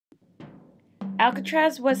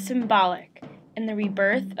Alcatraz was symbolic in the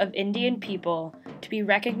rebirth of Indian people to be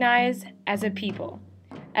recognized as a people,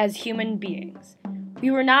 as human beings. We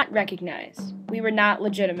were not recognized, we were not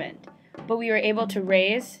legitimate, but we were able to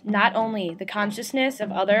raise not only the consciousness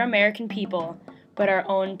of other American people, but our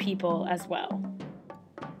own people as well.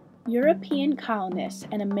 European colonists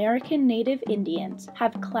and American native Indians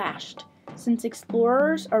have clashed since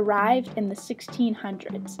explorers arrived in the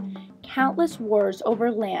 1600s. Countless wars over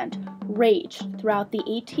land raged throughout the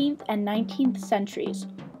 18th and 19th centuries,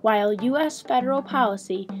 while U.S. federal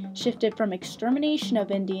policy shifted from extermination of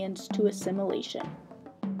Indians to assimilation.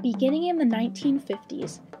 Beginning in the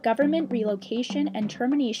 1950s, government relocation and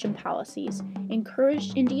termination policies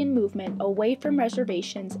encouraged Indian movement away from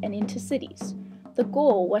reservations and into cities. The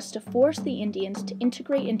goal was to force the Indians to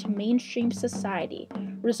integrate into mainstream society,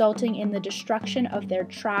 resulting in the destruction of their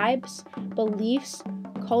tribes, beliefs,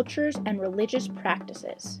 cultures, and religious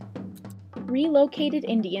practices. Relocated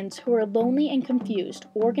Indians who were lonely and confused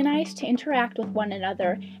organized to interact with one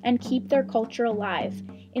another and keep their culture alive.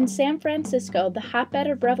 In San Francisco, the hotbed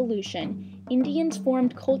of revolution, Indians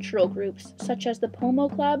formed cultural groups such as the Pomo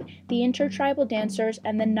Club, the Intertribal Dancers,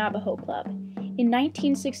 and the Navajo Club. In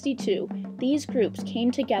 1962, these groups came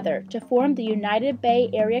together to form the United Bay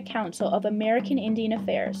Area Council of American Indian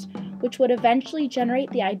Affairs, which would eventually generate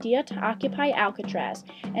the idea to occupy Alcatraz,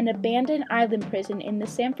 an abandoned island prison in the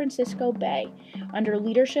San Francisco Bay, under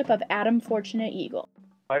leadership of Adam Fortunate Eagle.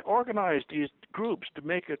 I organized these groups to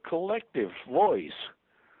make a collective voice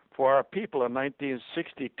for our people in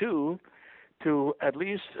 1962 to at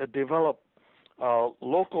least develop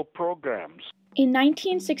local programs. In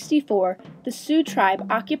 1964, the Sioux tribe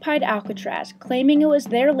occupied Alcatraz, claiming it was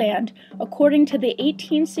their land according to the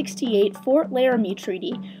 1868 Fort Laramie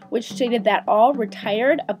Treaty, which stated that all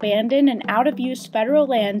retired, abandoned, and out-of-use federal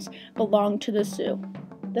lands belonged to the Sioux.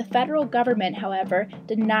 The federal government, however,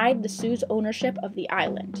 denied the Sioux's ownership of the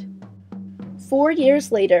island. 4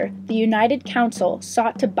 years later, the United Council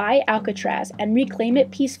sought to buy Alcatraz and reclaim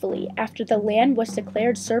it peacefully after the land was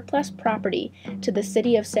declared surplus property to the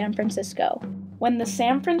city of San Francisco. When the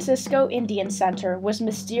San Francisco Indian Center was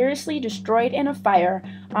mysteriously destroyed in a fire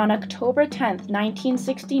on October 10,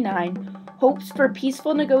 1969, hopes for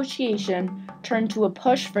peaceful negotiation turned to a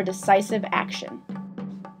push for decisive action.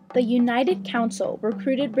 The United Council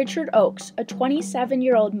recruited Richard Oakes, a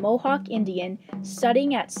 27-year-old Mohawk Indian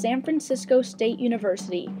studying at San Francisco State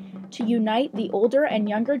University, to unite the older and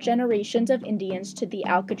younger generations of Indians to the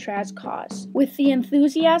Alcatraz cause. With the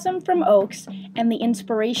enthusiasm from Oakes and the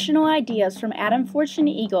inspirational ideas from Adam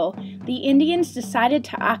Fortunate Eagle, the Indians decided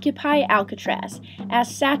to occupy Alcatraz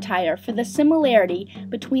as satire for the similarity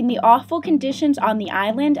between the awful conditions on the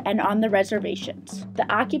island and on the reservations. The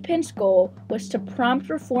occupants' goal was to prompt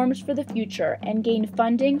reforms for the future and gain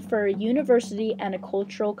funding for a university and a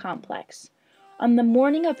cultural complex. On the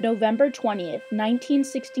morning of November 20th,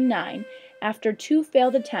 1969, after 2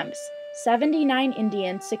 failed attempts, 79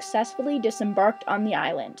 Indians successfully disembarked on the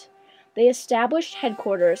island. They established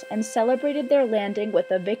headquarters and celebrated their landing with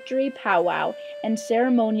a victory powwow and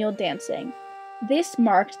ceremonial dancing. This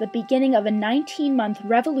marked the beginning of a 19-month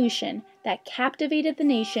revolution that captivated the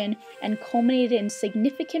nation and culminated in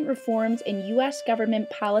significant reforms in U.S. government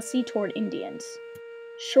policy toward Indians.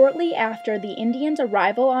 Shortly after the Indians'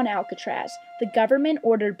 arrival on Alcatraz, the government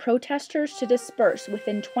ordered protesters to disperse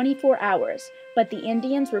within 24 hours, but the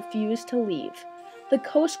Indians refused to leave. The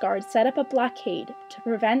Coast Guard set up a blockade to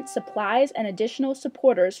prevent supplies and additional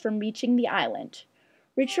supporters from reaching the island.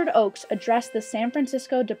 Richard Oakes addressed the San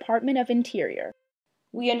Francisco Department of Interior.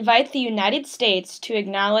 We invite the United States to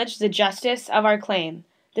acknowledge the justice of our claim.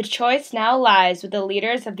 The choice now lies with the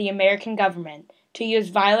leaders of the American government to use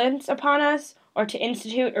violence upon us or to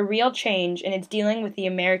institute a real change in its dealing with the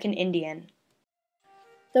American Indian.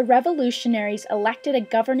 The revolutionaries elected a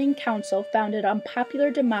governing council founded on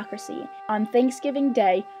popular democracy. On Thanksgiving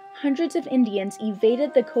Day, hundreds of Indians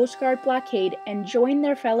evaded the Coast Guard blockade and joined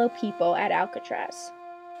their fellow people at Alcatraz.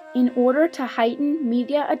 In order to heighten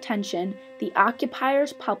media attention, the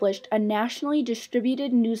occupiers published a nationally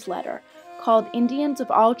distributed newsletter called Indians of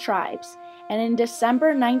All Tribes, and in December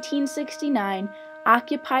 1969,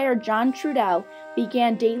 occupier John Trudell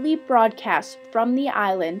began daily broadcasts from the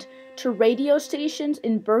island to radio stations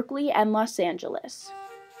in Berkeley and Los Angeles.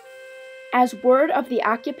 As word of the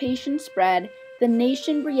occupation spread, the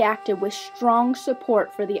nation reacted with strong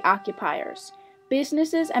support for the occupiers.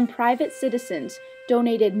 Businesses and private citizens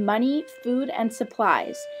donated money, food, and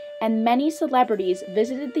supplies, and many celebrities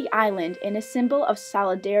visited the island in a symbol of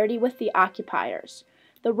solidarity with the occupiers.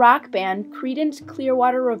 The rock band Creedence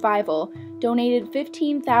Clearwater Revival donated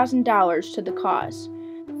 $15,000 to the cause.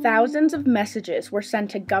 Thousands of messages were sent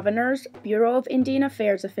to governors, Bureau of Indian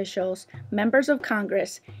Affairs officials, members of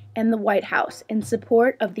Congress, and the White House in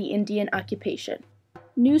support of the Indian occupation.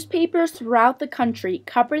 Newspapers throughout the country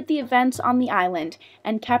covered the events on the island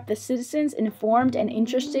and kept the citizens informed and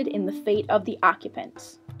interested in the fate of the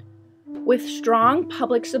occupants. With strong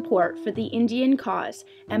public support for the Indian cause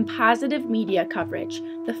and positive media coverage,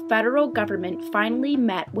 the federal government finally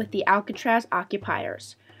met with the Alcatraz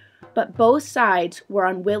occupiers. But both sides were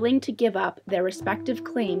unwilling to give up their respective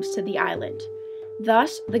claims to the island.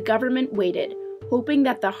 Thus, the government waited, hoping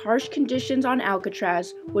that the harsh conditions on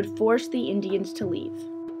Alcatraz would force the Indians to leave.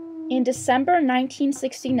 In December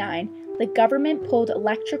 1969, the government pulled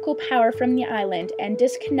electrical power from the island and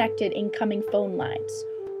disconnected incoming phone lines.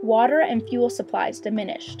 Water and fuel supplies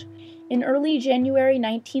diminished. In early January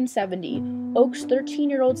 1970, Oak's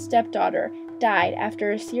 13-year-old stepdaughter died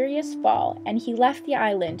after a serious fall, and he left the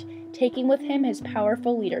island, taking with him his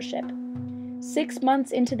powerful leadership. 6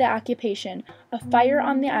 months into the occupation, a fire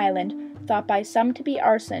on the island, thought by some to be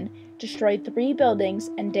arson, destroyed 3 buildings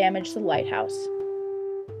and damaged the lighthouse.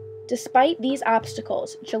 Despite these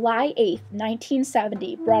obstacles, July 8,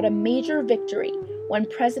 1970 brought a major victory when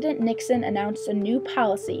President Nixon announced a new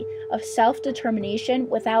policy of self-determination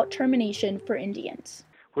without termination for Indians,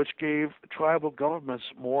 which gave tribal governments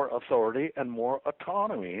more authority and more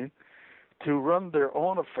autonomy to run their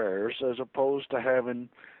own affairs as opposed to having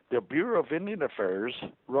the Bureau of Indian Affairs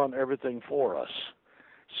run everything for us.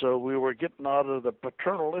 So we were getting out of the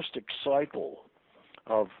paternalistic cycle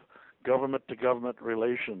of government-to-government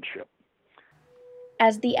relationship.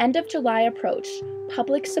 As the end of July approached,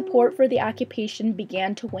 public support for the occupation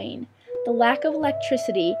began to wane. The lack of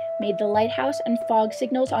electricity made the lighthouse and fog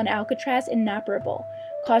signals on Alcatraz inoperable,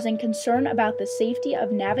 causing concern about the safety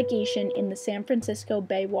of navigation in the San Francisco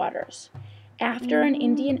Bay waters. After an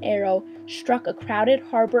Indian arrow struck a crowded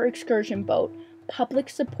harbor excursion boat, public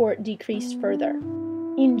support decreased further.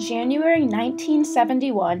 In January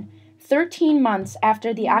 1971, 13 months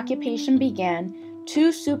after the occupation began, 2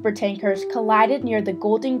 supertankers collided near the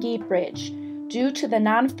Golden Gate Bridge due to the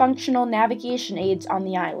non-functional navigation aids on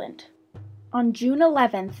the island. On June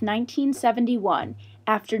 11, 1971,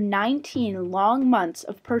 after 19 long months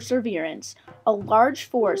of perseverance, a large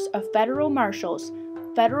force of federal marshals,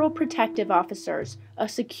 federal protective officers, a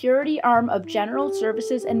security arm of General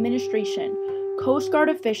Services Administration, Coast Guard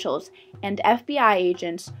officials, and FBI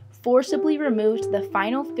agents forcibly removed the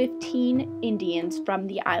final 15 Indians from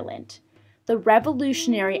the island. The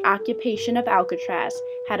revolutionary occupation of Alcatraz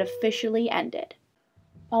had officially ended.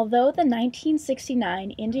 Although the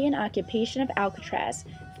 1969 Indian occupation of Alcatraz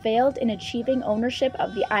failed in achieving ownership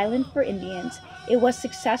of the island for Indians, it was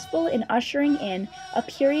successful in ushering in a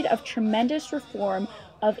period of tremendous reform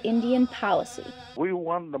of Indian policy. We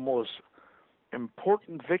won the most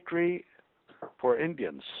important victory for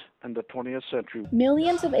Indians in the 20th century.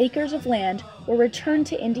 Millions of acres of land were returned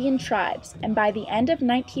to Indian tribes, and by the end of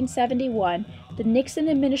 1971, the Nixon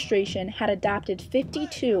administration had adopted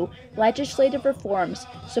 52 legislative reforms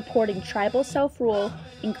supporting tribal self-rule,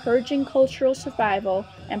 encouraging cultural survival,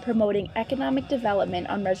 and promoting economic development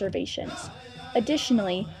on reservations.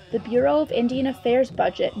 Additionally, the Bureau of Indian Affairs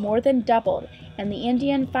budget more than doubled, and the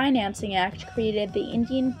Indian Financing Act created the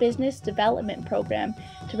Indian Business Development Program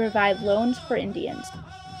to provide loans for Indians.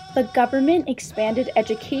 The government expanded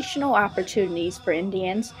educational opportunities for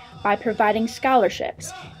Indians by providing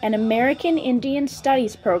scholarships, and American Indian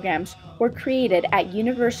Studies programs were created at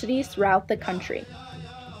universities throughout the country.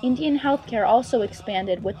 Indian healthcare also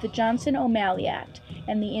expanded with the Johnson-O'Malley Act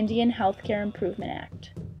and the Indian Healthcare Improvement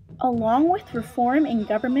Act. Along with reform in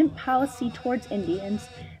government policy towards Indians,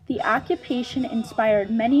 the occupation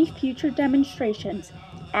inspired many future demonstrations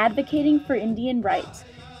advocating for Indian rights,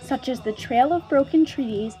 such as the Trail of Broken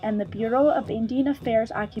Treaties and the Bureau of Indian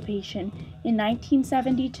Affairs occupation in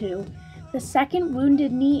 1972, the Second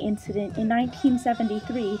Wounded Knee Incident in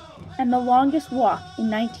 1973, and the Longest Walk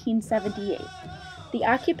in 1978. The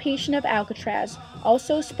occupation of Alcatraz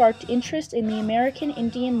also sparked interest in the American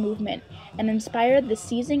Indian movement and inspired the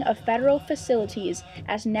seizing of federal facilities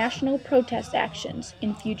as national protest actions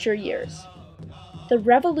in future years. The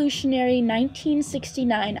revolutionary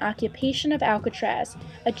 1969 occupation of Alcatraz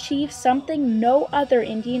achieved something no other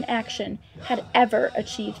Indian action had ever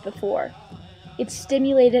achieved before. It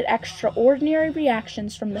stimulated extraordinary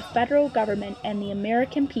reactions from the federal government and the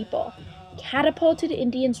American people, catapulted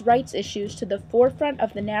Indians' rights issues to the forefront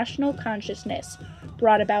of the national consciousness,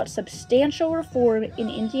 brought about substantial reform in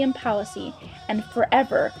Indian policy, and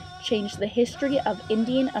forever changed the history of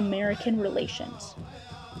Indian-American relations.